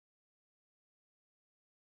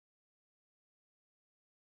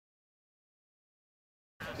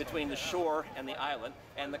between the shore and the island,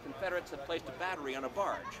 and the Confederates had placed a battery on a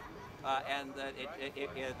barge. That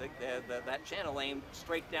channel aimed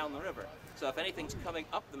straight down the river. So if anything's coming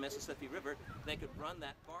up the Mississippi River, they could run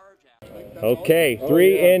that barge out. Okay,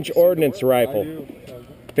 3-inch ordnance rifle.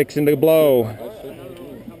 Fixing to blow.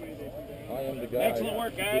 Excellent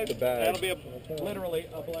work, guys. That'll be literally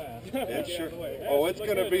a blast. It sure. Oh, it's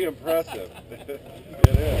going to be impressive. It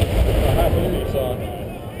is.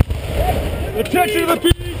 Attention to the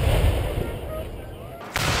peak!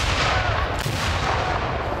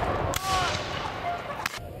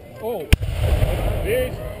 Oh,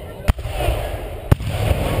 peace.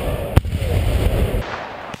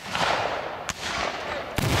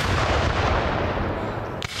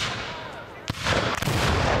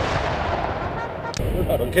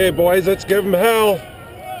 Okay, boys, let's give them hell.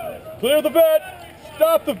 Clear the vent.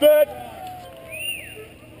 Stop the vent.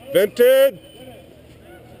 Vented.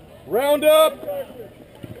 Round up.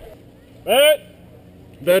 Vent.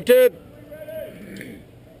 Vented.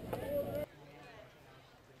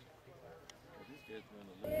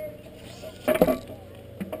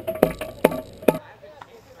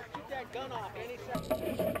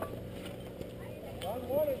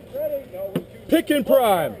 Pick and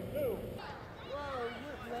prime.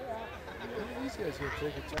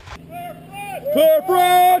 Clear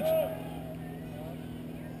front!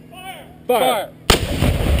 Fire!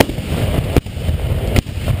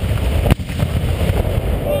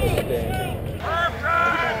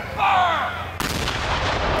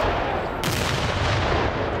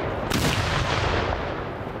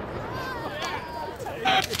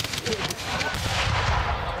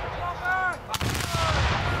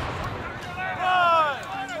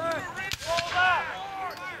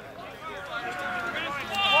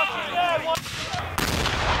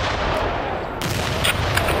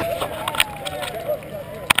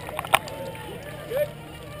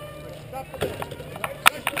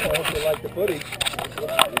 Like the footy.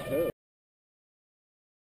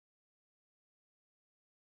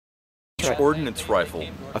 Ordnance rifle.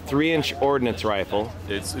 A 3-inch ordnance rifle.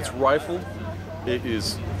 It's rifle. It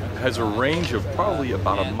has a range of probably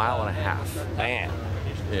about 1.5 miles. Man.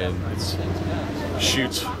 And it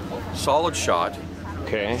shoots solid shot,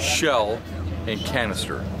 Okay. shell, and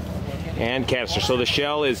canister. And canister. So the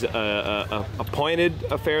shell is a pointed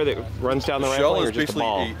affair that runs down the rifle, Shell or is just a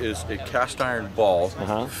ball? basically a cast iron ball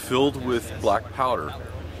filled with black powder,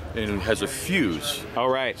 and it has a fuse. All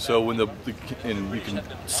right. So when and you can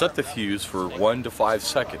set the fuse for 1 to 5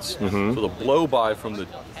 seconds. So the blow by from the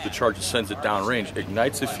charge that sends it downrange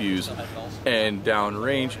ignites the fuse, and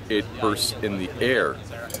downrange it bursts in the air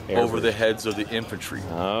over the heads of the infantry.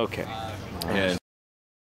 Okay. And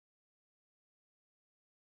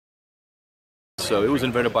so it was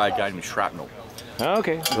invented by a guy named Shrapnel.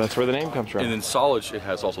 Okay, so that's where the name comes from. And then solid, it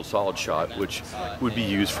has also solid shot, which would be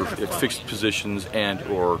used for fixed positions and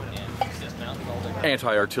or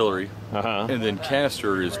anti-artillery. And then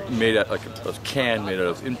canister is made out like a can made out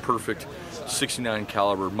of imperfect 69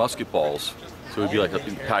 caliber musket balls. So it would be like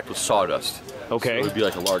packed with sawdust. Okay. So it would be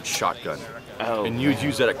like a large shotgun. Oh. And you would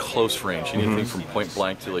use that at close range, anything from point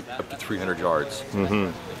blank to like up to 300 yards.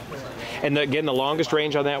 And again, the longest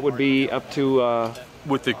range on that would be up to.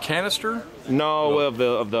 With the canister? No, of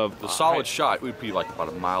the solid shot would be like about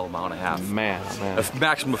 1.5 miles. Man.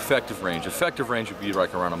 Maximum effective range. Effective range would be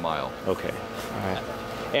like around 1 mile. Okay. All right.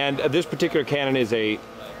 And this particular cannon is a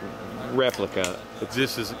replica.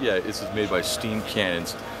 This is made by Steam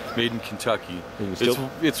Cannons, made in Kentucky.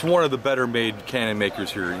 It's one of the better made cannon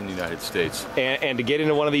makers here in the United States. And to get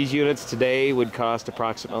into one of these units today would cost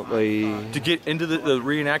approximately. To get into the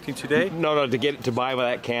reenacting today? No, to buy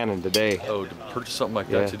that cannon today. Oh, to purchase something like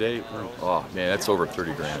that today? Oh man, that's over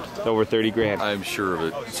 30 grand. It's over 30 grand. I'm sure of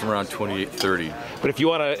it. It's around 28, 30. But if you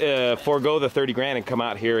want to forego the 30 grand and come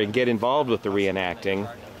out here and get involved with the reenacting.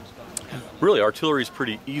 Really, artillery is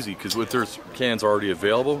pretty easy because with their cannons already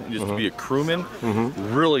available, just to be a crewman,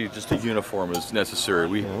 really just a uniform is necessary.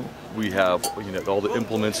 We have all the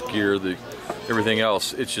implements, gear, everything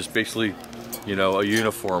else. It's just basically a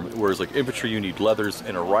uniform. Whereas like infantry, you need leathers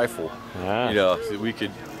and a rifle. So we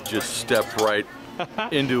could just step right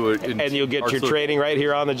into it. And you'll get your training right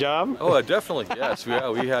here on the job? Oh, definitely, yes.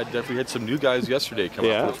 We had some new guys yesterday come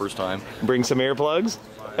out for the first time. Bring some earplugs?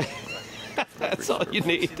 That's all you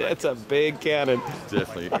need. That's a big cannon.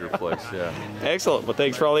 Definitely your place, yeah. Excellent. Well,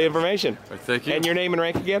 thanks for all the information. Right, thank you. And your name and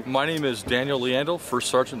rank again? My name is Daniel Leandel, 1st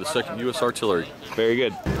Sergeant, the 2nd U.S. Artillery. Very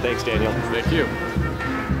good. Thanks, Daniel. Thank you.